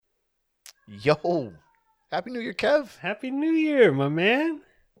Yo, Happy New Year, Kev. Happy New Year, my man.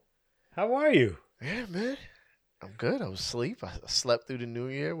 How are you? Yeah, man. I'm good. I was asleep. I slept through the New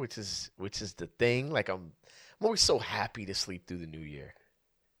Year, which is the thing. Like I'm always so happy to sleep through the New Year.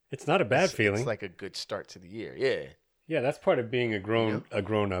 It's not a bad feeling. It's like a good start to the year. Yeah. Yeah, that's part of being a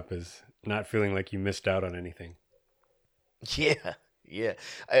grown up is not feeling like you missed out on anything. Yeah. Yeah.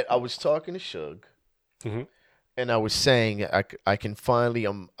 I was talking to Shug, Mhm. and I was saying I can finally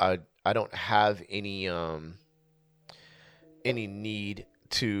I don't have any need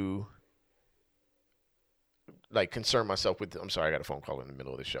to like concern myself with. I'm sorry, I got a phone call in the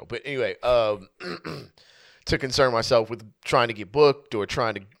middle of the show. But anyway, to concern myself with trying to get booked or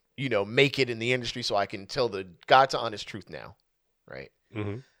trying to make it in the industry, so I can tell the God's honest truth now, right?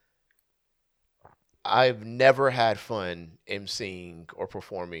 Mm-hmm. I've never had fun emceeing or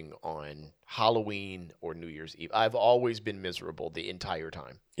performing on Halloween or New Year's Eve. I've always been miserable the entire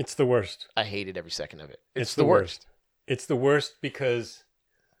time. It's the worst. I hated every second of it. It's the worst. It's the worst because,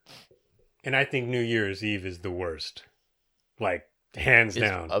 and I think New Year's Eve is the worst. Like, hands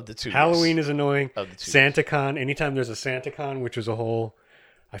down. Of the two. Halloween is annoying. Of the two. SantaCon, anytime there's a SantaCon, which is a whole,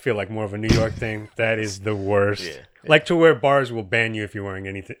 I feel like more of a New York thing, that is the worst. Yeah. Like to where bars will ban you if you're wearing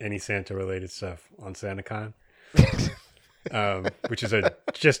any Santa-related stuff on SantaCon. Which is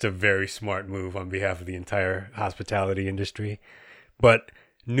just a very smart move on behalf of the entire hospitality industry. But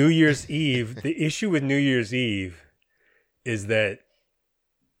New Year's Eve, the issue with New Year's Eve is that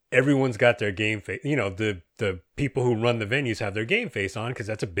everyone's got their game face. The people who run the venues have their game face on because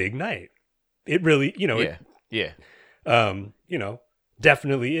that's a big night. It really,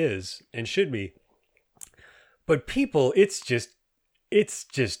 definitely is and should be. But people, it's just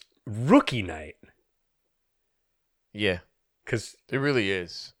rookie night. Yeah. Because it really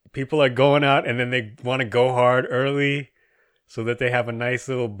is. People are going out and then they want to go hard early so that they have a nice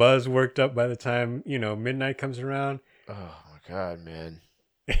little buzz worked up by the time, midnight comes around. Oh, my God, man.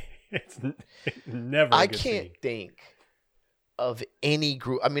 It's never I can't think of any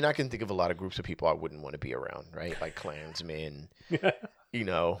group. I mean, I can think of a lot of groups of people I wouldn't want to be around, right? Like Klansmen,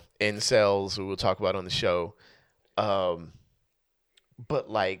 incels, who we'll talk about on the show. But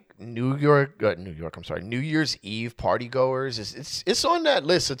like New Year's Eve party goers, it's on that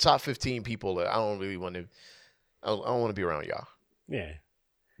list of top 15 people that I don't really want to. I don't want to be around y'all. Yeah.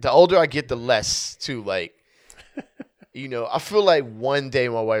 The older I get, the less too. Like, I feel like one day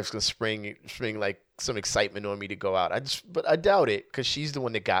my wife's gonna spring like some excitement on me to go out. But I doubt it because she's the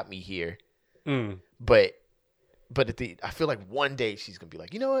one that got me here. Mm. But I feel like one day she's gonna be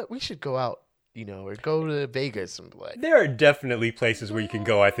like, you know what, we should go out. Or go to Vegas and like. There are definitely places where you can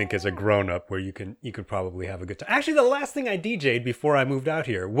go, I think, as a grown-up where you could probably have a good time. Actually, the last thing I DJ'd before I moved out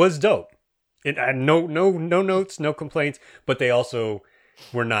here was dope. It had no notes, no complaints, but they also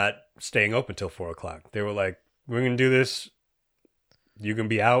were not staying open till 4:00. They were like, we're going to do this. You can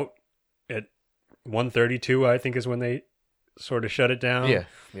be out at 1:32, I think is when they sort of shut it down. Yeah,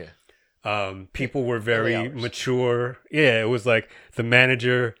 yeah. People were very mature. Yeah, it was like the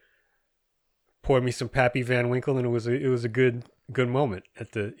manager poured me some Pappy Van Winkle, and it was a good moment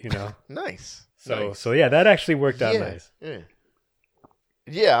at the Nice. So yeah, that actually worked out nice.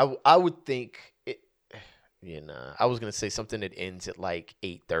 Yeah, I would think it. I was gonna say something that ends at like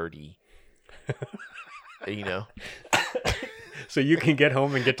 8:30. So you can get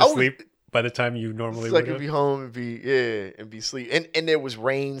home and get to sleep by the time you normally would. I could be home and be sleep. And there was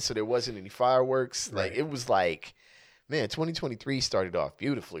rain, so there wasn't any fireworks. Like it was like, man, 2023 started off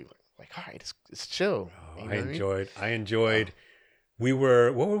beautifully. Like, all right, it's chill. Oh, I enjoyed.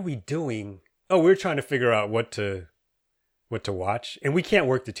 What were we doing? Oh, we were trying to figure out what to watch, and we can't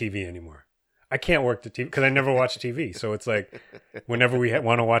work the TV anymore. I can't work the TV because I never watch TV. So it's like, whenever we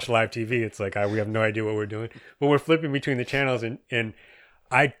want to watch live TV, it's like we have no idea what we're doing. But we're flipping between the channels, and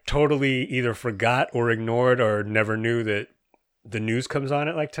I totally either forgot or ignored or never knew that the news comes on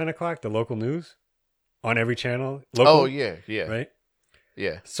at like 10:00, the local news, on every channel. Local, oh yeah, right.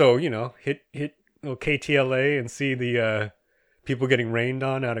 Yeah. So, hit little KTLA and see the people getting rained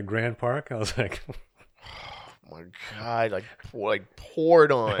on out of Grand Park. I was like, oh my God, like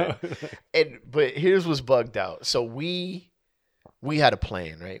poured on. But here's what's bugged out. So we had a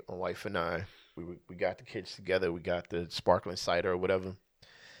plan, right? My wife and I, we got the kids together. We got the sparkling cider or whatever.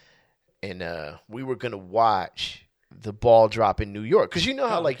 And we were going to watch the ball drop in New York. Because you know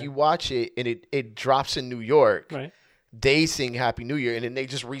how you watch it and it drops in New York. Right. They sing Happy New Year, and then they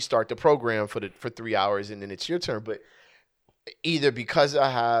just restart the program for 3 hours, and then it's your turn. But either because I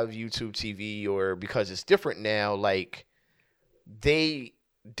have YouTube TV or because it's different now, like they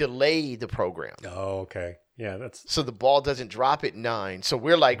delay the program. Oh, okay. Yeah, that's So the ball doesn't drop at 9. So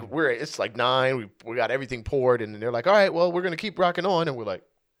we're like, it's like 9. We got everything poured, and they're like, all right, well, we're gonna keep rocking on, and we're like,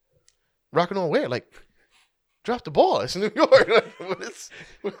 rocking on where? Like, drop the ball. It's New York.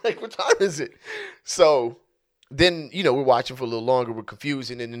 We're like, what time is it? So then we're watching for a little longer. We're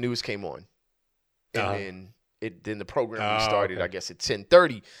confused, and then the news came on, and then the program restarted. Okay. I guess at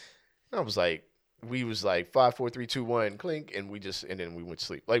 10:30. I was like, we was like 5, 4, 3, 2, 1, clink, and then we went to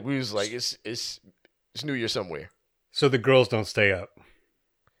sleep. Like we was like, it's New Year somewhere. So the girls don't stay up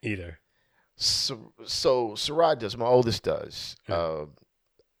either. So Sarah does. My oldest does. Yeah.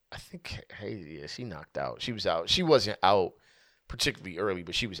 I think. Hey, yeah, she knocked out. She was out. She wasn't out particularly early,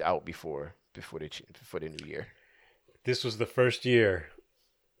 but she was out before the New Year. This was the first year,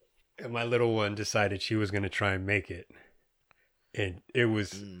 and my little one decided she was going to try and make it. And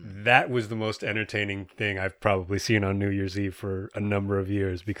that was the most entertaining thing I've probably seen on New Year's Eve for a number of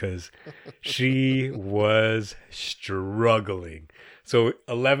years, because she was struggling. So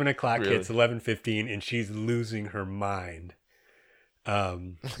 11 o'clock hits, 11:15, and she's losing her mind.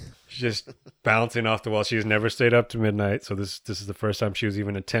 Just bouncing off the wall. She's never stayed up to midnight. So this is the first time she was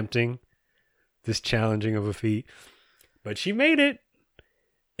even attempting this challenging of a feat. But she made it.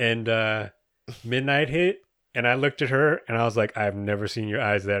 And midnight hit. And I looked at her and I was like, I've never seen your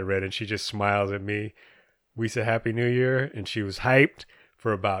eyes that red. And she just smiles at me. We said Happy New Year. And she was hyped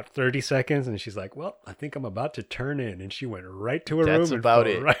for about 30 seconds. And she's like, well, I think I'm about to turn in. And she went right to her room. That's about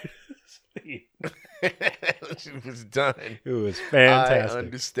it. Right to sleep. She was done. It was fantastic. I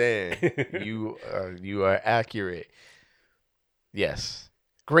understand. You are accurate. Yes.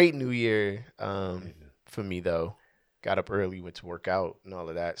 Great New Year for me, though. Got up early, went to work out and all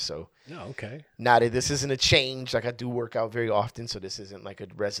of that. So, okay. Not that this isn't a change. Like, I do work out very often, so this isn't like a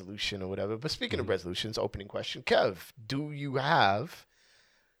resolution or whatever. But speaking of resolutions, opening question, Kev, do you have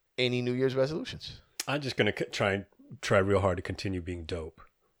any New Year's resolutions? I'm just gonna try real hard to continue being dope.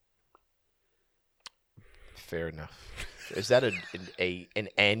 Fair enough. Is that an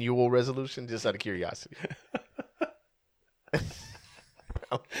annual resolution? Just out of curiosity.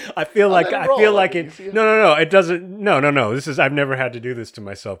 I feel like it. No. It doesn't. No. I've never had to do this to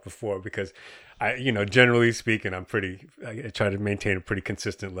myself before, because generally speaking, I try to maintain a pretty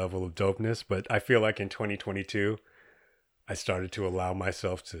consistent level of dopeness. But I feel like in 2022, I started to allow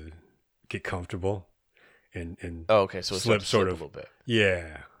myself to get comfortable and okay, so slip sort of a little bit.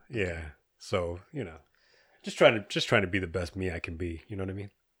 Yeah. So just trying to be the best me I can be. You know what I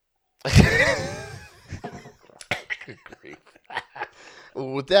mean? Good grief.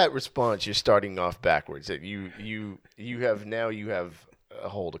 Well, with that response, you're starting off backwards. That you have a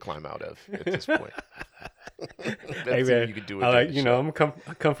hole to climb out of at this point. Hey man, you could do it. I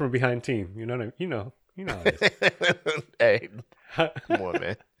come from behind team. You know what I mean? You know how it is. Hey, come on,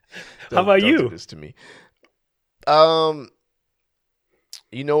 man. How about you? Do this to me. You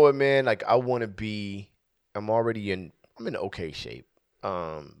know what, man? Like, I'm in okay shape.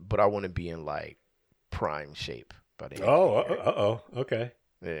 But I want to be in like prime shape by the end of the year. Okay.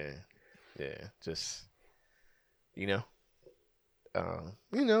 Yeah. Just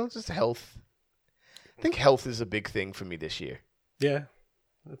just health. I think health is a big thing for me this year. Yeah.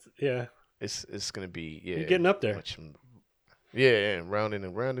 It's gonna be You're getting up there.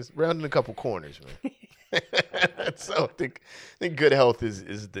 Rounding a couple corners, man. So I think good health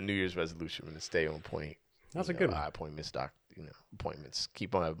is the New Year's resolution, to stay on point. That's a good one. Appointments, appointments.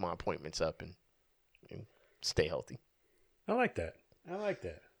 Keep my appointments up and stay healthy. I like that.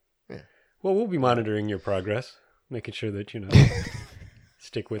 Yeah. Well, we'll be monitoring your progress, making sure that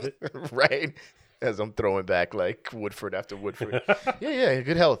stick with it. Right. As I'm throwing back like Woodford after Woodford. Yeah.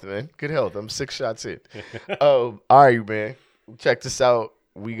 Good health, man. Good health. I'm 6 shots in. All right, man. Check this out.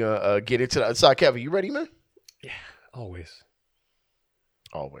 We gonna get into the side. Kevin, you ready, man? Yeah. Always.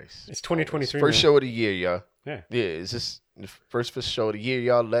 It's 2023. First man. show of the year, y'all. Yeah. Is this the first show of the year,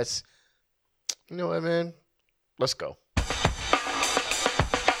 y'all? You know what, man? Let's go.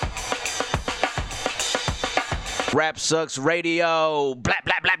 Rap Sucks Radio. Blah,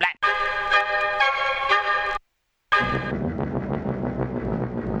 blah, blah, blah.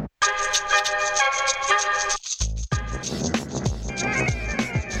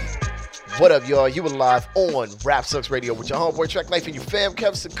 What up, y'all? You were live on Rap Sucks Radio with your homeboy Track Life and your fam,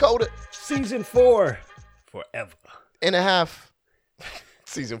 Kev Sakota. Season 4. Forever. And a half.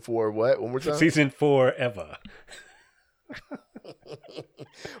 Season 4, what? One more time? Season 4 ever.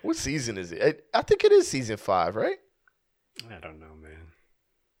 What season is it? I think it is season 5, right? I don't know, man.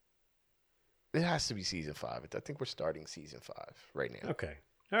 It has to be season 5. I think we're starting season 5 right now. Okay.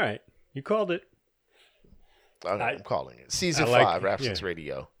 All right. You called it. I'm calling it. Season like 5, it. Rap Sucks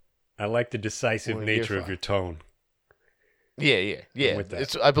Radio. I like the decisive We're in year nature of 5. your tone. Yeah. I'm with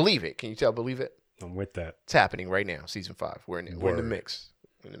that. I believe it. Can you tell? I believe it. I'm with that. It's happening right now. Season 5. We're in the Word. mix.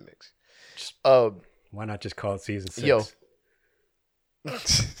 We're in the mix. Why not just call it season 6? Yo.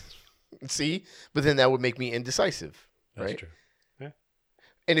 See, but then that would make me indecisive, That's right? true. Yeah.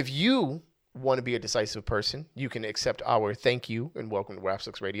 And if you want to be a decisive person, you can accept our thank you and welcome to Rap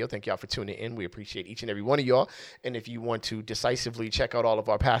Sucks Radio. Thank y'all for tuning in. We appreciate each and every one of y'all. And if you want to decisively check out all of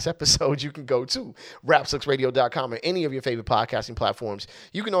our past episodes, you can go to rapsucksradio.com or any of your favorite podcasting platforms.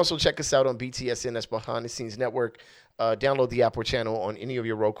 You can also check us out on BTSN, that's Behind the Scenes Network. Download the app or channel on any of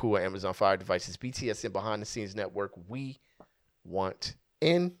your Roku or Amazon Fire devices. BTSN, Behind the Scenes Network. We want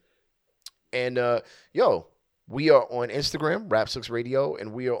in. And we are on Instagram, Rap Sucks Radio,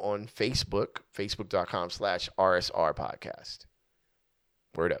 and we are on Facebook, facebook.com/RSR podcast.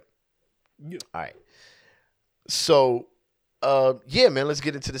 Word up. Yeah. All right. So, man, let's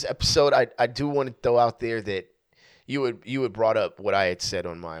get into this episode. I do want to throw out there that you had brought up what I had said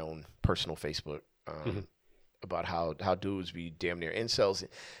on my own personal Facebook about how dudes be damn near incels.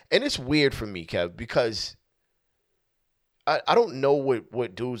 And it's weird for me, Kev, because I don't know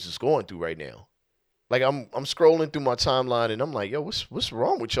what dudes is going through right now. Like I'm scrolling through my timeline and I'm like, yo, what's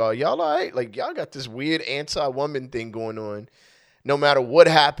wrong with y'all? Y'all all right? Like y'all got this weird anti-woman thing going on. No matter what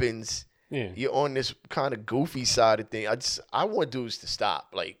happens, you're on this kind of goofy side of thing. I want dudes to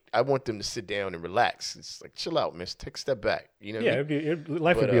stop. Like I want them to sit down and relax. It's like chill out, miss. Take a step back. You know? Yeah, What I mean?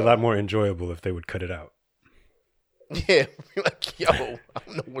 life would be a lot more enjoyable if they would cut it out. Yeah, like yo, I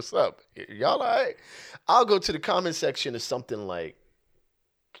don't know what's up. Y'all all right? I'll go to the comment section of something like,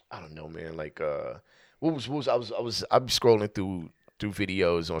 I don't know, man. Like I'm scrolling through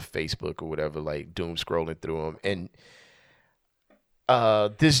videos on Facebook or whatever, like doom scrolling through them, and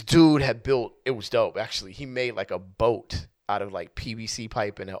this dude had built. It was dope, actually. He made like a boat out of like PVC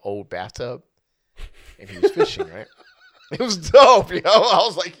pipe in an old bathtub, and he was fishing, right? It was dope, yo. I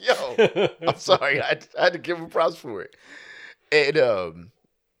was like, yo, I'm sorry. I had to give him props for it. And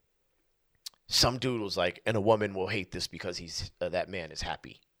some dude was like, and a woman will hate this because he's that man is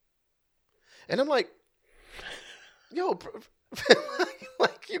happy. And I'm like, yo, bro,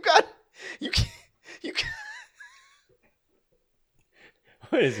 like you can't.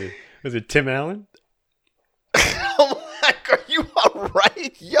 What is it? Was it Tim Allen? I'm like, are you all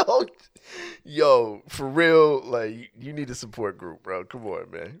right, yo, for real? Like, you need a support group, bro. Come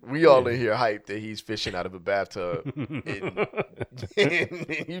on, man. We all in here hyped that he's fishing out of a bathtub, and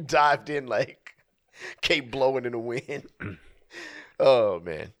you dived in like cape blowing in the wind. Oh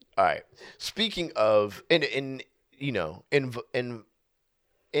man. All right. Speaking of, incel,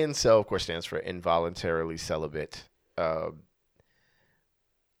 of course, stands for involuntarily celibate.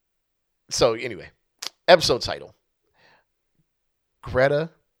 So anyway, episode title: Greta,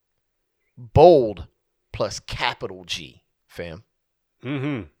 bold plus capital G, fam.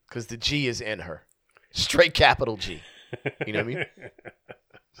 Mm-hmm. Because the G is in her. Straight capital G. You know what I mean?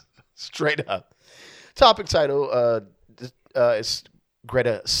 Straight up. Topic title is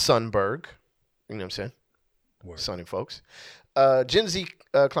Greta Thunberg. You know what I'm saying? Word. Sunning folks. Gen Z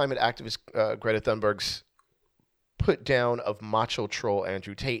climate activist Greta Thunberg's put down of macho troll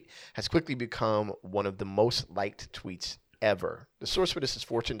Andrew Tate has quickly become one of the most liked tweets ever. The source for this is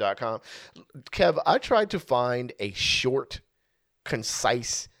fortune.com. Kev, I tried to find a short,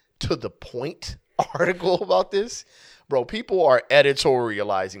 concise, to the point article about this. Bro, people are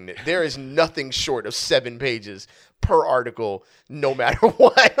editorializing it. There is nothing short of 7 pages per article, no matter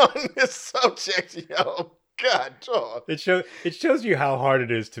what, on this subject, yo. God, dog. It shows you how hard it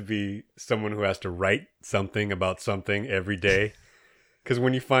is to be someone who has to write something about something every day. Because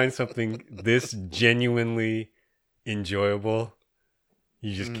when you find something this genuinely enjoyable,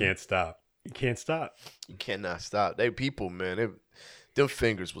 you just can't stop. You can't stop. You cannot stop. They people, man. Them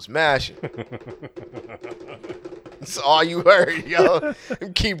fingers was mashing. That's all you heard, yo.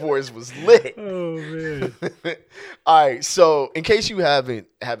 Them keyboards was lit. Oh man. All right, so in case you haven't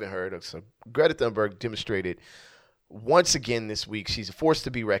heard of some, Greta Thunberg demonstrated once again this week she's a force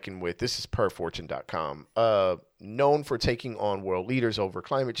to be reckoned with. This is per fortune.com. Known for taking on world leaders over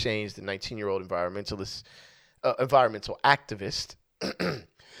climate change, the 19-year-old environmental activist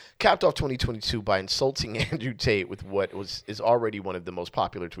capped off 2022 by insulting Andrew Tate with what is already one of the most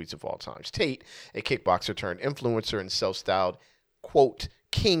popular tweets of all time. Tate, a kickboxer turned influencer and self-styled, quote,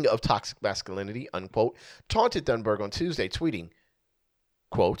 king of toxic masculinity, unquote, taunted Thunberg on Tuesday, tweeting,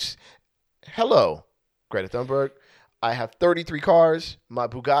 quotes, hello, Greta Thunberg. I have 33 cars. My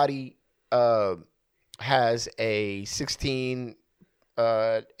Bugatti has a 16,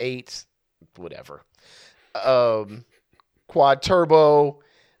 8, whatever, quad turbo.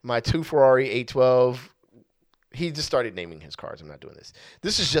 My 2 Ferrari 812. He just started naming his cars. I'm not doing this.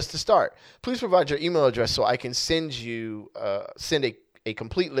 This is just the start. Please provide your email address so I can send a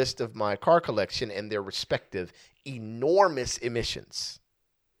complete list of my car collection and their respective enormous emissions.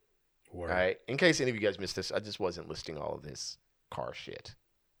 Word. All right. In case any of you guys missed this, I just wasn't listing all of this car shit.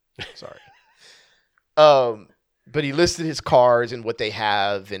 Sorry. But he listed his cars and what they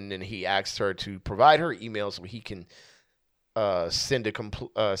have, and then he asked her to provide her email so he can send a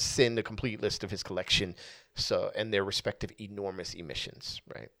complete list of his collection, and their respective enormous emissions.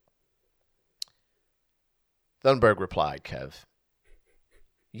 Right. Thunberg replied, Kev,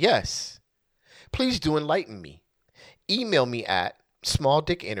 yes, please do enlighten me. Email me at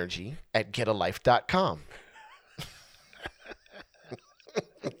smalldickenergy@getalife.com.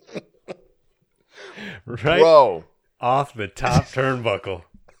 Right Bro. off the top turnbuckle.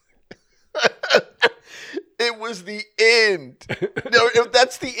 It was the end. No,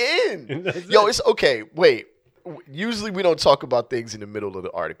 that's the end. That's Yo, it. it's okay. Wait. Usually we don't talk about things in the middle of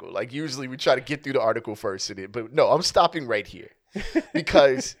the article. Like usually we try to get through the article first. But no, I'm stopping right here.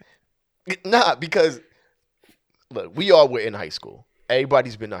 Because look, we all were in high school.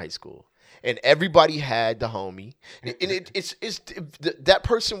 Everybody's been to high school. And everybody had the homie. And it's that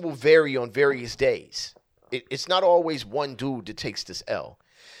person will vary on various days. It's not always one dude that takes this L.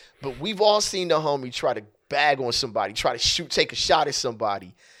 But we've all seen the homie try to bag on somebody, try to take a shot at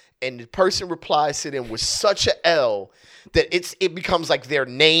somebody, and the person replies to them with such a L that it becomes like their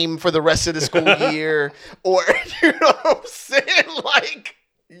name for the rest of the school year, or you know what I'm saying? Like,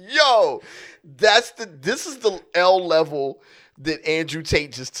 yo, this is the L level that Andrew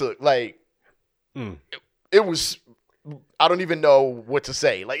Tate just took. Like, it was. I don't even know what to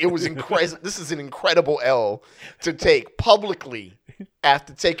say. Like, it was incredible. This is an incredible L to take publicly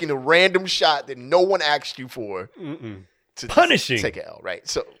after taking a random shot that no one asked you for. To Punishing. take an L, right?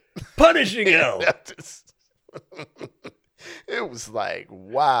 So Punishing L. It was like,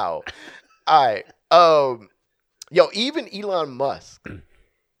 wow. All right. Yo, even Elon Musk.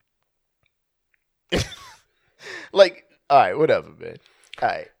 Like, all right, whatever, man. All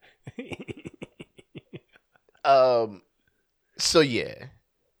right. So yeah,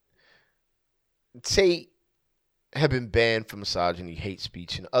 Tate had been banned for misogyny, hate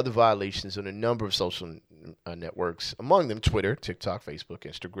speech, and other violations on a number of social networks, among them Twitter, TikTok, Facebook,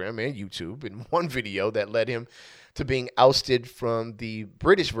 Instagram, and YouTube, in one video that led him to being ousted from the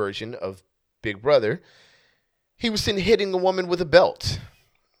British version of Big Brother. He was seen hitting a woman with a belt.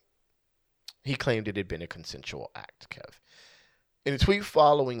 He claimed it had been a consensual act, Kev. In a tweet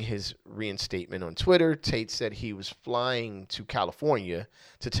following his reinstatement on Twitter, Tate said he was flying to California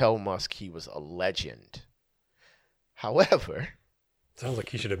to tell Musk he was a legend. However, Sounds like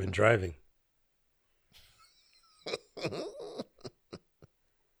he should have been driving.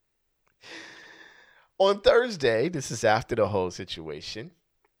 on Thursday, this is after the whole situation,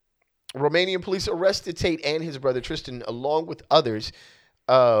 Romanian police arrested Tate and his brother Tristan, along with others,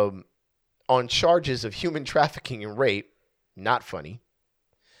 on charges of human trafficking and rape. Not funny,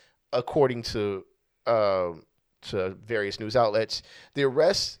 according to various news outlets. The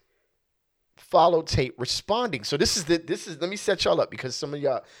arrest followed Tate responding. So this is let me set y'all up because some of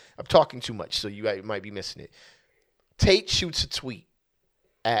y'all, I'm talking too much, so you might be missing it. Tate shoots a tweet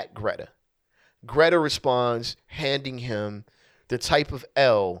at Greta. Greta responds, handing him the type of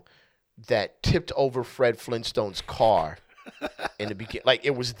L that tipped over Fred Flintstone's car in the beginning. Like,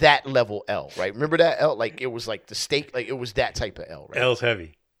 it was that level L, right? Remember that L? Like, it was like the stake, like it was that type of L, right? L's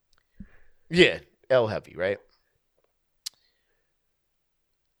heavy. Yeah, L heavy, right?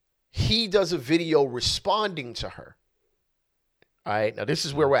 He does a video responding to her. All right, now this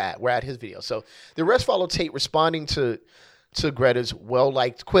is where we're at. We're at his video. So the rest followed Tate responding to Greta's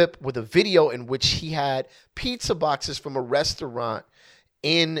well-liked quip with a video in which he had pizza boxes from a restaurant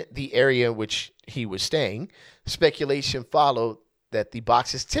in the area in which he was staying. Speculation followed that the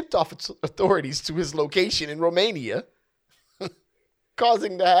boxes tipped off authorities to his location in Romania,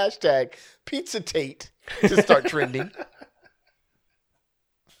 causing the hashtag Pizza Tate to start trending.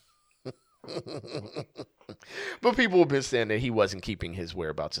 But people have been saying that he wasn't keeping his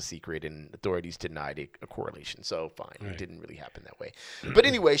whereabouts a secret, and authorities denied a correlation. So fine, It didn't really happen that way. But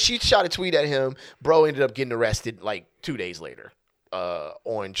anyway, she shot a tweet at him. Bro ended up getting arrested like 2 days later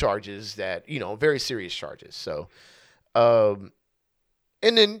on charges that, very serious charges. So, and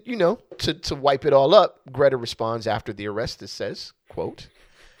then, to wipe it all up, Greta responds after the arrest that says, quote,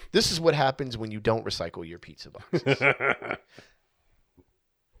 "This is what happens when you don't recycle your pizza boxes."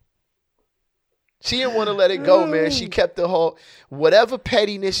 She didn't want to let it go, man. She kept the whole, whatever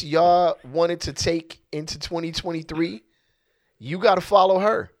pettiness y'all wanted to take into 2023, you got to follow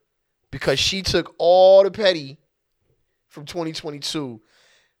her because she took all the petty from 2022,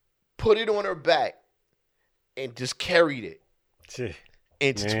 put it on her back, and just carried it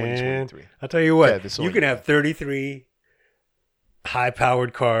into 2023. I'll tell you what, Kev, you can have 33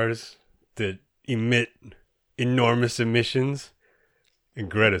 high-powered cars that emit enormous emissions, and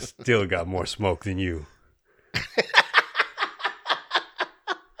Greta still got more smoke than you.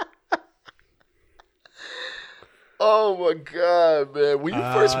 Oh my God, man! When you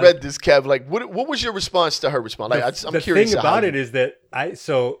first read this, Kev, like, what was your response to her response? Like, I'm the curious. thing about it is that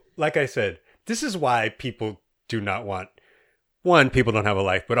like I said, this is why people do not want. One, people don't have a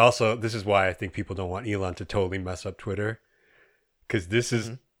life, but also this is why I think people don't want Elon to totally mess up Twitter, because this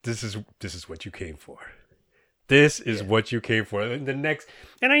is what you came for. This is what you came for. The next,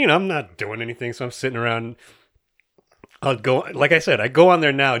 and I'm not doing anything, so I'm sitting around. I'll go, like I said, I go on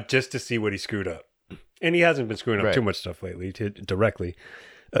there now just to see what he screwed up. And he hasn't been screwing up too much stuff lately, directly,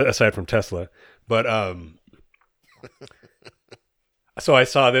 aside from Tesla. But so I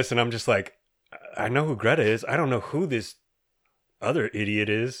saw this, and I'm just like, I know who Greta is. I don't know who this other idiot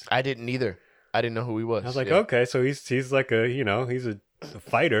is. I didn't either. I didn't know who he was. I was like, okay, so he's like he's a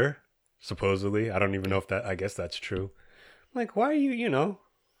fighter, supposedly. I don't even know if that. I guess that's true. I'm like, why are you?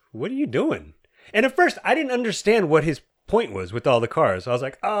 What are you doing? And at first, I didn't understand what his point was with all the cars. I was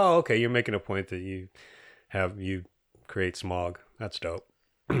like, oh, okay, you're making a point that you create smog. That's dope.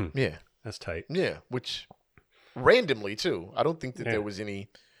 Yeah, that's tight. Yeah, which randomly too. I don't think that there was any.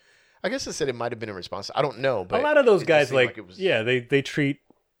 I guess I said it might have been a response. I don't know, but a lot of those guys they treat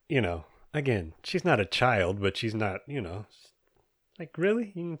again. She's not a child, but she's not like,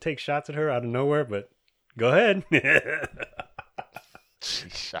 really, you can take shots at her out of nowhere, but go ahead. She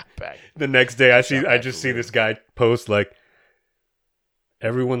shot back. The next day, I just see this guy post like,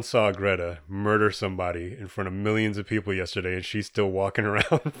 everyone saw Greta murder somebody in front of millions of people yesterday, and she's still walking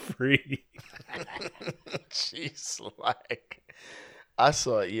around free. She's like, I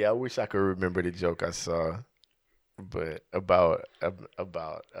saw. Yeah, I wish I could remember the joke I saw, but about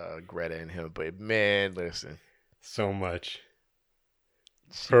Greta and him. But man, listen, so much.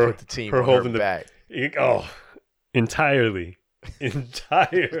 She put the team on her back. Entirely.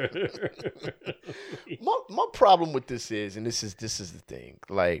 My problem with this is, and this is the thing,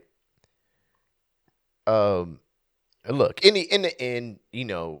 like, look, in the end,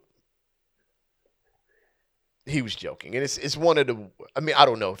 he was joking, and it's one of the. I mean, I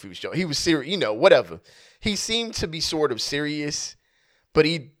don't know if he was joking. He was serious, whatever. He seemed to be sort of serious, but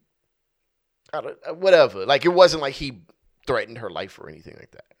whatever. Like, it wasn't like he threatened her life or anything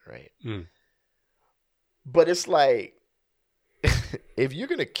like that, right? Mm. But it's like, if you're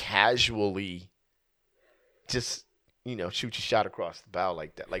gonna casually just shoot your shot across the bow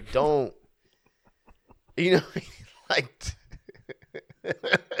like that, like, don't like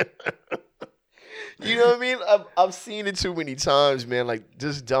you know what I mean? I've seen it too many times, man. Like,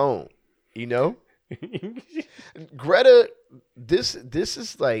 just don't, Greta, this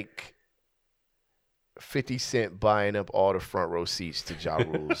is like 50 Cent buying up all the front row seats to Ja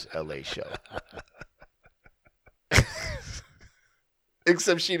Rule's LA show.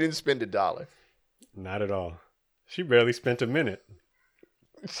 Except she didn't spend $1. Not at all. She barely spent a minute.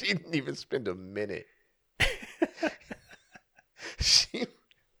 She didn't even spend a minute.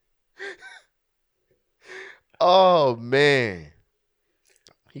 Oh, man.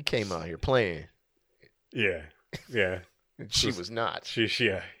 He came out here playing. Yeah. She was not. He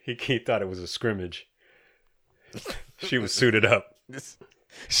thought it was a scrimmage. She was suited up.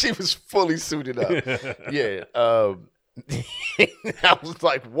 She was fully suited up. Yeah. I was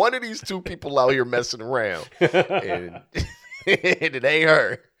like, one of these two people out here messing around, and it ain't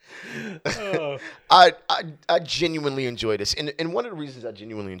her. Oh. I genuinely enjoy this, and one of the reasons I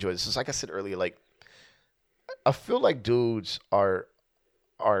genuinely enjoy this is, like I said earlier, like, I feel like dudes are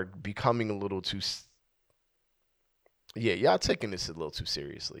becoming a little too. Yeah, y'all taking this a little too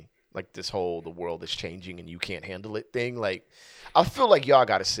seriously. Like, this whole the world is changing and you can't handle it thing. Like, I feel like y'all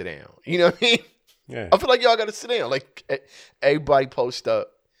got to sit down. You know what I mean? Yeah. I feel like y'all got to sit down. Like, everybody post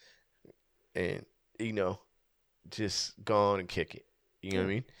up and, just go on and kick it. You know what I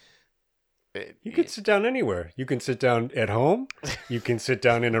mean? You can sit down anywhere. You can sit down at home. You can sit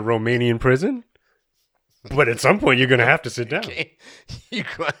down in a Romanian prison. But at some point, you're going to have to sit down. You're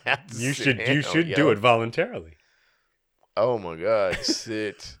going to have to sit down. You should do it voluntarily. Oh, my God.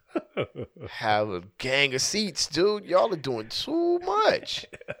 Sit. Have a gang of seats, dude. Y'all are doing too much.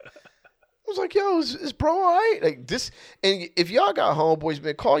 I was like, yo, is bro all right? Like, this, and if y'all got homeboys,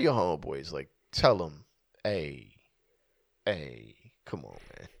 man, call your homeboys. Like, tell them, hey, come on,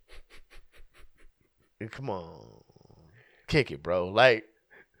 man. Come on. kick it, bro. Like,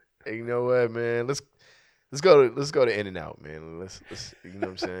 you know what, man? Let's go to In-N-Out, man. Let's you know what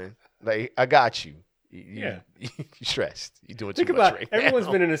I'm saying? Like, I got you. You stressed. You're doing too Think much about right everyone's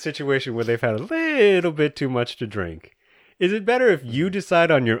now. been in a situation where they've had a little bit too much to drink. Is it better if you decide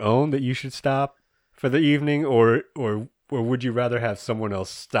on your own that you should stop for the evening, or would you rather have someone else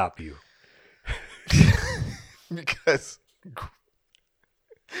stop you? Because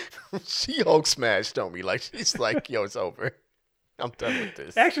she Hulk smashed on me. Like, she's like, yo, it's over. I'm done with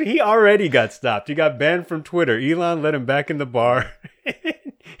this. Actually, he already got stopped. He got banned from Twitter. Elon let him back in the bar.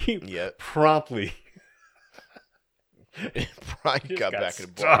 He promptly Brian got got back in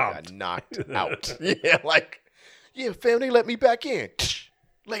the bar and got knocked out. Yeah, like, yeah, fam, they let me back in.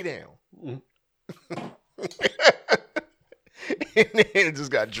 Lay down. And then it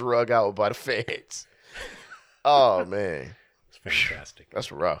just got drug out by the feds. Oh, man. It's fantastic.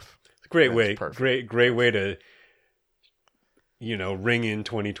 That's rough. Great That's way. perfect. Great way to, ring in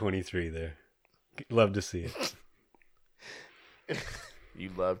 2023 there. Love to see it. You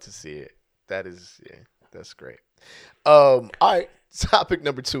love to see it. That's great. All right. Topic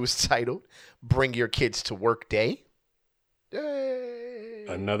number 2 is titled Bring Your Kids to Work Day. Yay.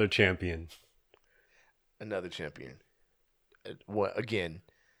 Another champion. Another champion. What again?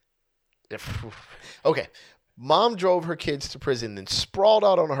 Okay. Mom drove her kids to prison, then sprawled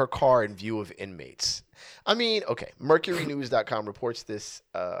out on her car in view of inmates. I mean, okay. MercuryNews.com reports this.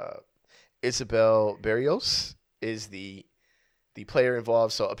 Isabel Barrios is the player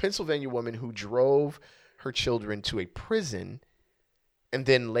involved. So, a Pennsylvania woman who drove her children to a prison and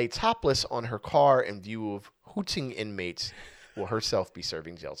then lay topless on her car in view of hooting inmates will herself be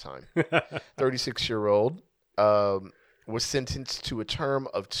serving jail time. 36-year-old was sentenced to a term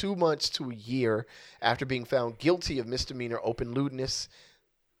of 2 months to a year after being found guilty of misdemeanor open lewdness.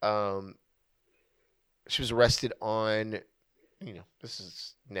 She was arrested on, this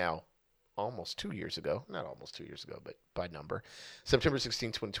is now almost 2 years ago. Not almost 2 years ago, but by number. September 16,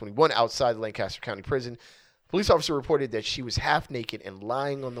 2021, outside the Lancaster County Prison. Police officer reported that she was half naked and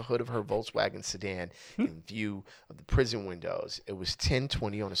lying on the hood of her Volkswagen sedan in view of the prison windows. It was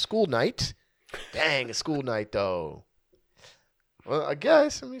 10:20 on a school night. Dang, a school night, though. Well, I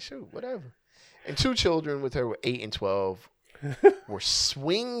guess. I mean, shoot, whatever. And 2 children with her were 8 and 12 were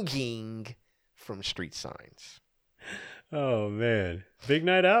swinging from street signs. Oh, man. Big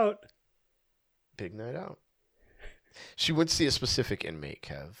night out. Big night out. She went to see a specific inmate,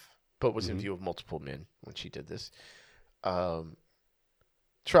 Kev, but was in view of multiple men when she did this. Trial,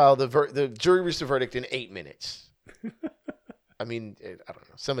 the jury reached a verdict in 8 minutes. I mean, I don't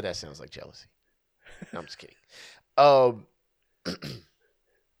know. Some of that sounds like jealousy. No, I'm just kidding.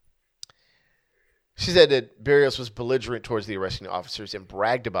 She said that Barrios was belligerent towards the arresting officers and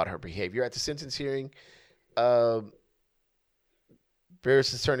bragged about her behavior. At the sentence hearing, Barrios'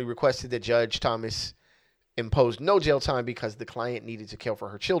 attorney requested that Judge Thomas impose no jail time because the client needed to care for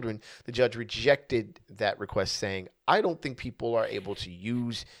her children. The judge rejected that request, saying, I don't think people are able to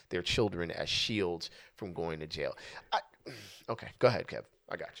use their children as shields from going to jail. Okay, go ahead, Kev.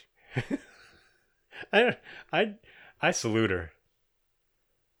 I got you. I salute her.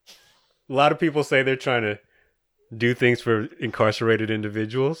 A lot of people say they're trying to do things for incarcerated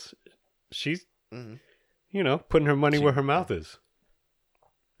individuals. She's, putting her money where her mouth is.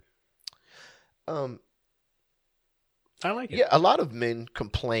 I like it. Yeah, a lot of men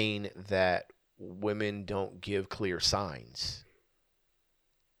complain that women don't give clear signs.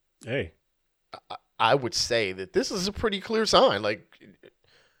 Hey. I would say that this is a pretty clear sign. Like,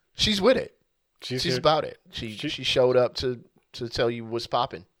 she's with it. She's about it. She showed up to tell you what's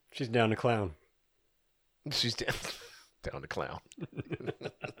popping. She's down to clown. She's down to clown.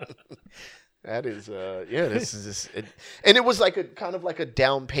 That is, this is just, and it was like a kind of like a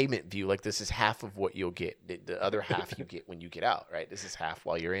down payment view. Like, this is half of what you'll get. The other half you get when you get out, right? This is half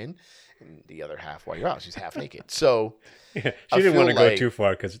while you're in, and the other half while you're out. She's half naked. So, yeah, she didn't want to go too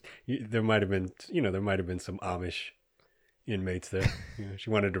far because there might have been some Amish inmates there. She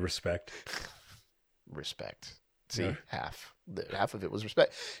wanted to respect. See, half of it was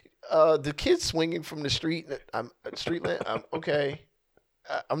respect. The kids swinging from the street. Streetland. Okay.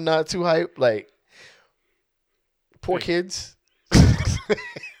 I'm not too hyped. Like, poor kids.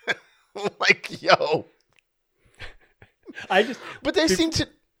 Like, yo. But they seem to.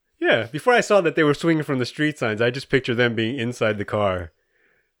 Yeah. Before I saw that they were swinging from the street signs, I just pictured them being inside the car,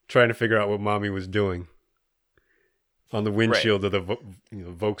 trying to figure out what mommy was doing on the windshield of the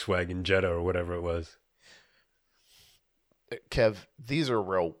Volkswagen Jetta or whatever it was. Kev, these are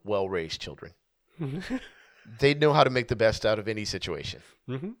well-raised children. They know how to make the best out of any situation.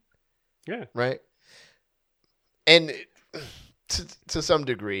 Mm-hmm. Yeah. Right? And to some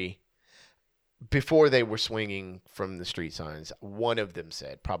degree, before they were swinging from the street signs, one of them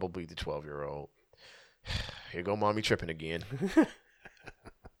said, probably the 12-year-old, "Here go mommy tripping again."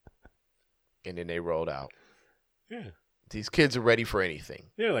 And then they rolled out. Yeah. These kids are ready for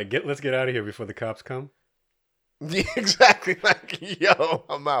anything. Yeah, like let's get out of here before the cops come. Yeah, exactly. Like, yo,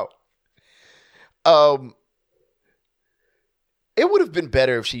 I'm out. It would have been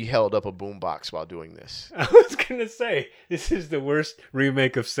better if she held up a boombox while doing this. I was gonna say this is the worst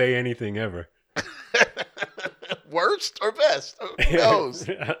remake of Say Anything ever. Worst or best? Who knows?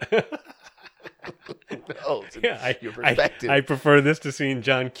 Who knows? Yeah, Your perspective. I prefer this to seeing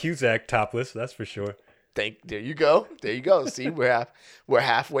John Cusack topless. That's for sure. There you go. There you go. See, we're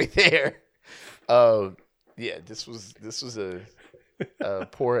halfway there. Yeah, this was a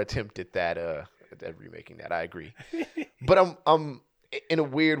poor attempt at that. At remaking that. I agree. But I'm in a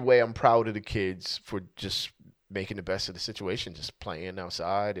weird way, I'm proud of the kids for just making the best of the situation, just playing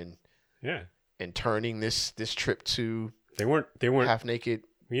outside and turning this trip to they weren't half naked.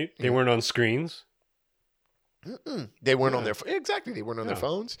 They weren't on screens. They weren't on their exactly. They weren't on their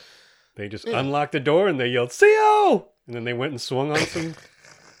phones. They just unlocked the door and they yelled "CO!" and then they went and swung on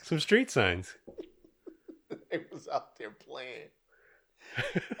some street signs. They was out there playing.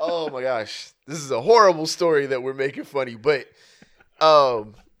 Oh my gosh, this is a horrible story that we're making funny, but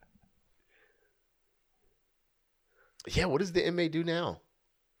yeah, what does the inmate do now?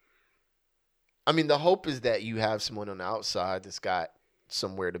 I mean, the hope is that you have someone on the outside that's got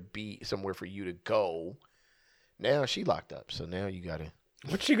somewhere to be, somewhere for you to go. Now she locked up, so now you gotta.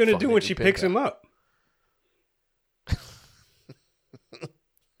 What's she gonna do when she picks him up? I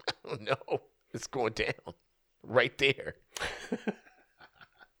don't know. It's going down right there.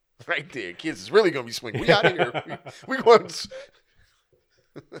 Right there. Kids is really going to be swinging. We out of here. We going to...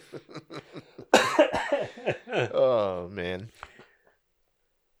 Oh, man.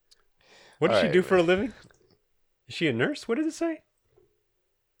 What does she do for a living? Is she a nurse? What did it say?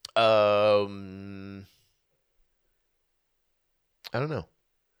 I don't know.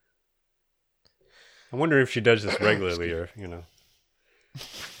 I wonder if she does this regularly or,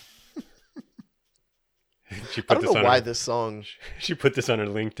 I don't know why this song... She put this on her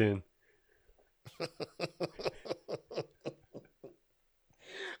LinkedIn.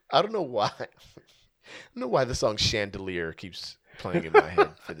 I don't know why. I don't know why the song Chandelier keeps playing in my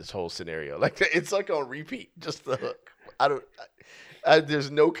head for this whole scenario. Like, it's like on repeat, just the hook.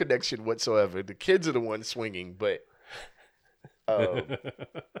 There's no connection whatsoever. The kids are the ones swinging, but yeah,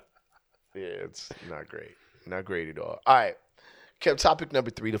 it's not great. Not great at all. All right. Kev, topic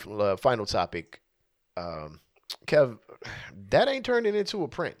number 3, the final topic. Kev, that ain't turning into a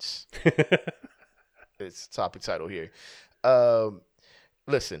Prince. It's topic title here.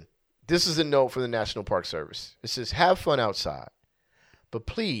 Listen, this is a note for the National Park Service. It says, have fun outside, but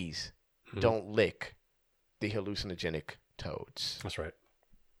please don't lick the hallucinogenic toads. That's right.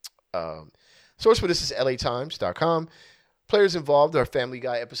 Source for this is LATimes.com. Players involved are Family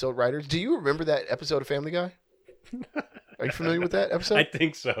Guy episode writers. Do you remember that episode of Family Guy? Are you familiar with that episode? I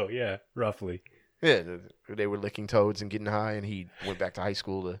think so, yeah, roughly. Yeah, they were licking toads and getting high, and he went back to high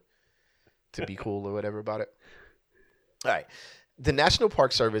school to be cool or whatever about it. All right. The National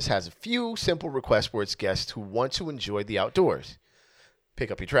Park Service has a few simple requests for its guests who want to enjoy the outdoors. Pick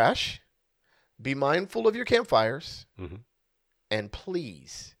up your trash, be mindful of your campfires, and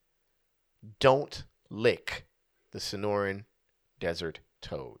please don't lick the Sonoran desert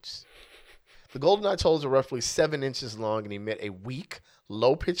toads. The golden-eyed toads are roughly 7 inches long and emit a weak,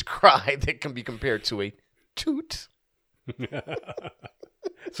 low-pitched cry that can be compared to a toot.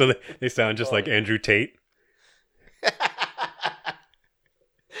 So they sound just like Andrew Tate.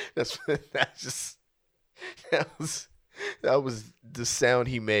 that was the sound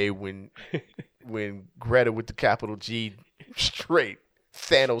he made when Greta with the capital G straight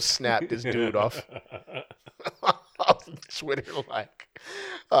Thanos snapped this dude off Twitter. Like,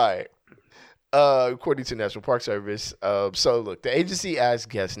 all right. According to National Park Service, so look, the agency asked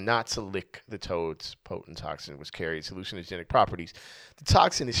guests not to lick the toad's potent toxin, which carries hallucinogenic properties. The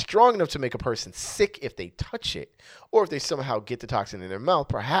toxin is strong enough to make a person sick if they touch it, or if they somehow get the toxin in their mouth,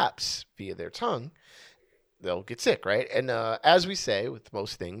 perhaps via their tongue, they'll get sick, right? And as we say with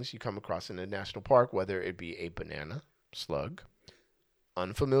most things you come across in a national park, whether it be a banana, slug,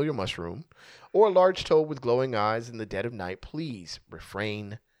 unfamiliar mushroom, or a large toad with glowing eyes in the dead of night, please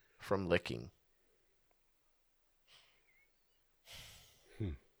refrain from licking.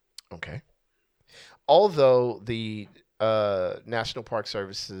 Okay. Although the National Park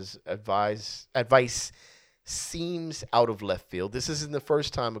Service's advice seems out of left field. This isn't the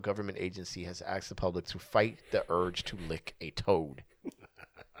first time a government agency has asked the public to fight the urge to lick a toad.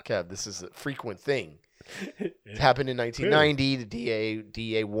 Kev, this is a frequent thing. It happened in 1990. The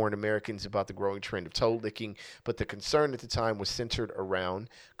DA warned Americans about the growing trend of toad licking, but the concern at the time was centered around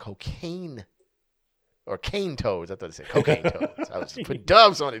cocaine or cane toads. I thought it said cocaine toads. I was putting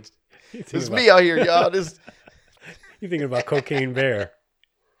dubs on it. This is me out here, y'all. You're thinking about Cocaine Bear.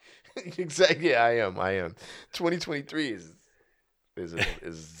 Exactly. Yeah, I am. 2023 is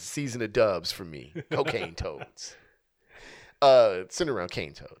a season of dubs for me. Cocaine toads. Centered around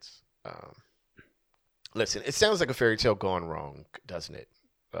cane toads. Listen, it sounds like a fairy tale gone wrong, doesn't it?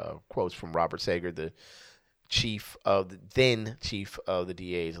 Quotes from Robert Sager, the then chief of the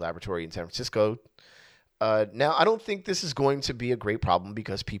DA's laboratory in San Francisco. Now, I don't think this is going to be a great problem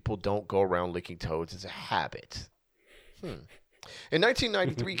because people don't go around licking toads as a habit. In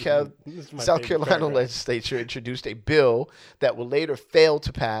 1993, Kev, South Carolina legislature introduced a bill that would later fail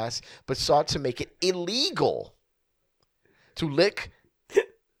to pass, but sought to make it illegal to lick,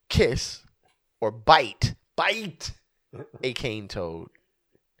 kiss, or bite a cane toad,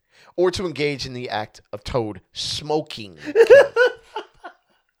 or to engage in the act of toad smoking.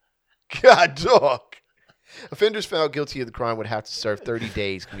 God, dog. Offenders found guilty of the crime would have to serve 30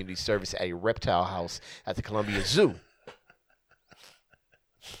 days community service at a reptile house at the Columbia Zoo.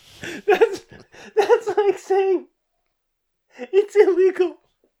 That's like saying it's illegal.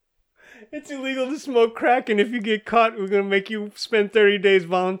 It's illegal to smoke crack, and if you get caught, we're going to make you spend 30 days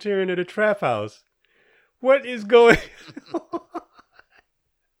volunteering at a trap house. What is going on?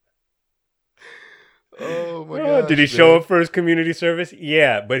 Oh, my God. Did he show up for his community service?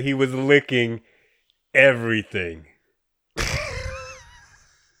 Yeah, but he was licking everything.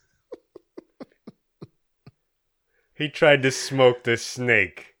 He tried to smoke the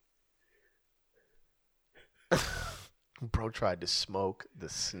snake. Bro tried to smoke the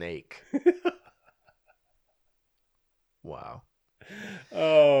snake. Wow.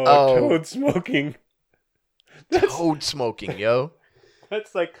 Oh, toad smoking. Toad smoking, yo.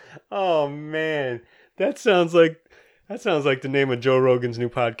 That's like, oh man, that sounds like the name of Joe Rogan's new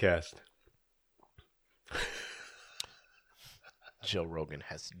podcast. Joe Rogan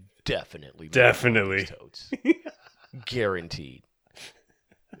has definitely toads. Guaranteed.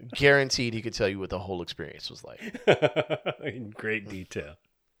 Guaranteed he could tell you what the whole experience was like. In great detail.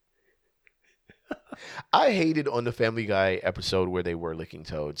 I hated on the Family Guy episode where they were licking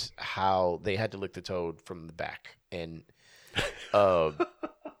toads how they had to lick the toad from the back. And why?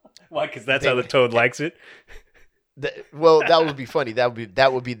 Because that's how the toad likes it. Well, that would be funny. That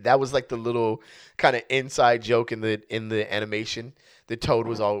was like the little kind of inside joke in the animation. The toad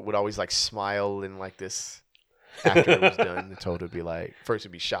would always like smile and like this. After it was done, the toad would be like, first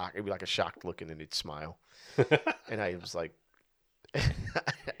it'd be shocked. It'd be like a shocked look, and then it'd smile. And I was like,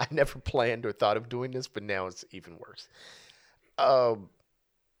 I never planned or thought of doing this, but now it's even worse. I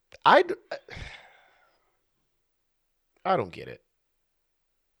don't get it.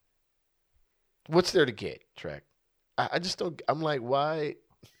 What's there to get, Trek? I just don't. I'm like, why?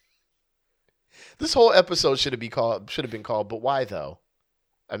 This whole episode should have been called, but why though?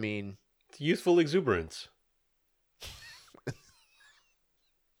 I mean, it's youthful exuberance.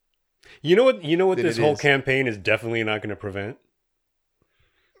 You know what this whole campaign is definitely not going to prevent?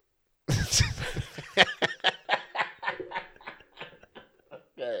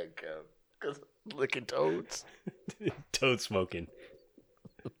 Because licking toads. Toad smoking.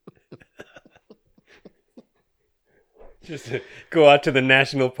 Just to go out to the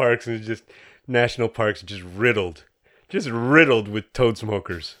national parks and just riddled with toad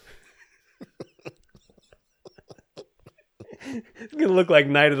smokers. It's gonna look like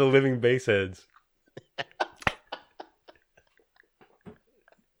Night of the Living Baseheads.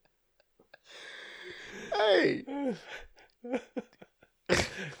 Hey,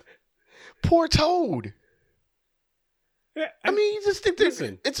 poor toad. I mean, you just think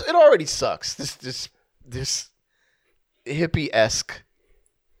it already sucks. This hippie-esque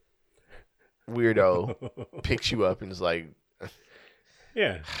weirdo picks you up and is like,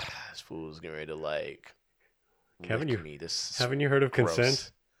 yeah, this fool's getting ready to like. Haven't you heard of gross.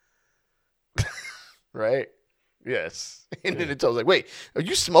 consent? Right? Yes. And then the toad's like, wait, are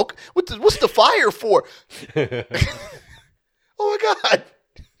you smoking? What's the fire for? Oh my God.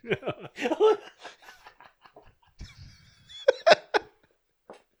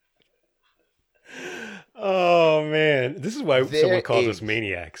 Oh man. This is why someone calls us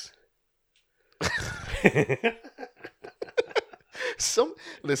maniacs.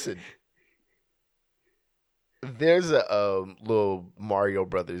 Listen. There's a little Mario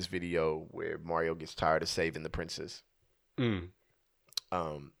Brothers video where Mario gets tired of saving the princess. Mm.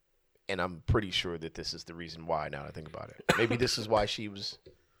 And I'm pretty sure that this is the reason why. Now that I think about it, maybe this is why she was.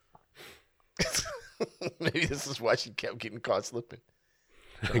 Maybe this is why she kept getting caught slipping.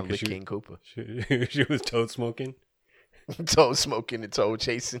 With King Koopa. She was toad smoking. Toad smoking and toad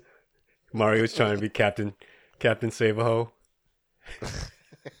chasing. Mario's trying to be Captain Save-A-Ho.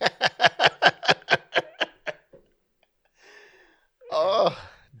 Oh,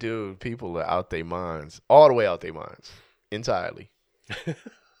 dude, people are out their minds. All the way out their minds. Entirely.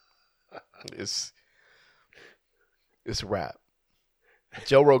 It's a wrap.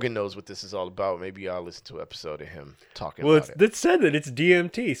 Joe Rogan knows what this is all about. Maybe I'll listen to an episode of him talking about it. It said that it's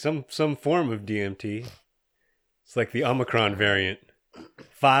DMT, some form of DMT. It's like the Omicron variant.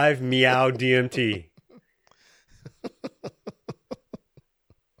 5 meow DMT.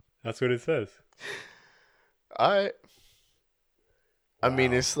 That's what it says. I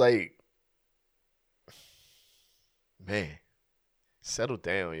mean, it's like, man, settle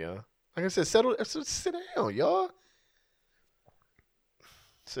down, y'all. Like I said, sit down, y'all.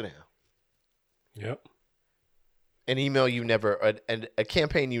 Sit down. Yep. An email you never, a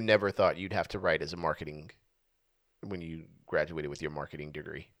campaign you never thought you'd have to write as a marketing, when you graduated with your marketing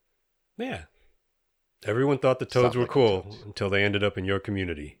degree. Yeah. Everyone thought the toads were cool until they ended up in your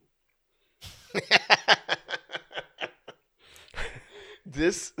community.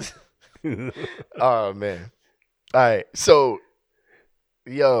 This, oh man. All right. So,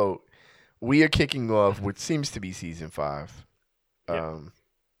 yo, we are kicking off what seems to be season 5. Yeah.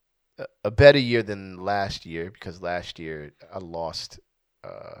 A better year than last year, because last year I lost.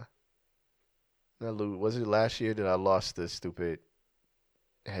 Was it last year that I lost the stupid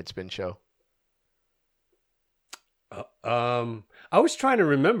Headspin show? I was trying to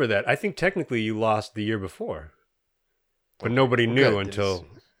remember that. I think technically you lost the year before, but nobody knew until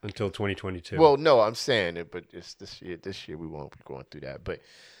 2022. Well, no, I'm saying it, but it's this year. This year we won't be going through that. But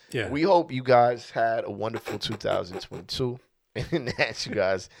yeah, we hope you guys had a wonderful 2022, and that you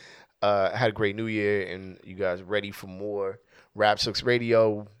guys had a great New Year, and you guys ready for more Rap Sucks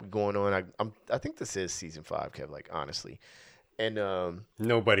Radio going on. I think this is season 5, Kev. Like honestly, and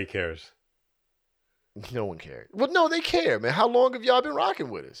nobody cares. No one cared. Well, no, they care, man. How long have y'all been rocking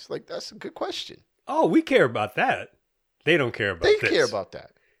with us? Like that's a good question. Oh, we care about that. They don't care about. They care about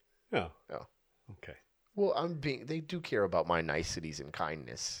that. Oh. Oh. Okay. Well, they do care about my niceties and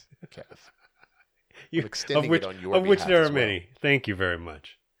kindness, Kev. You, I'm extending it on your of which behalf there are as well. many. Thank you very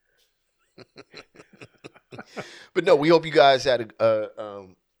much. But no, we hope you guys had are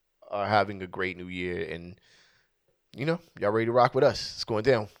having a great New Year, and y'all ready to rock with us. It's going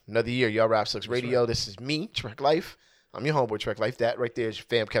down another year. Y'all Rap Sucks Radio. Right. This is me, Trek Life. I'm your homeboy, Trek Life. That right there is your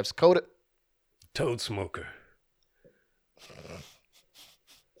fam, Kev Dakota. Toad Smoker.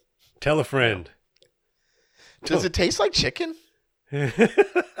 Tell a friend. Does it taste like chicken?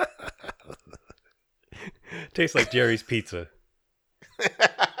 Tastes like Jerry's Pizza.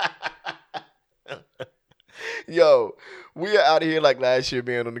 Yo, we are out of here like last year,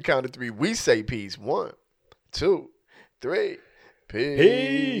 man. On the count of 3, we say peace. 1, 2, 3.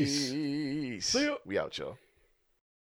 Peace. See ya. We out, y'all.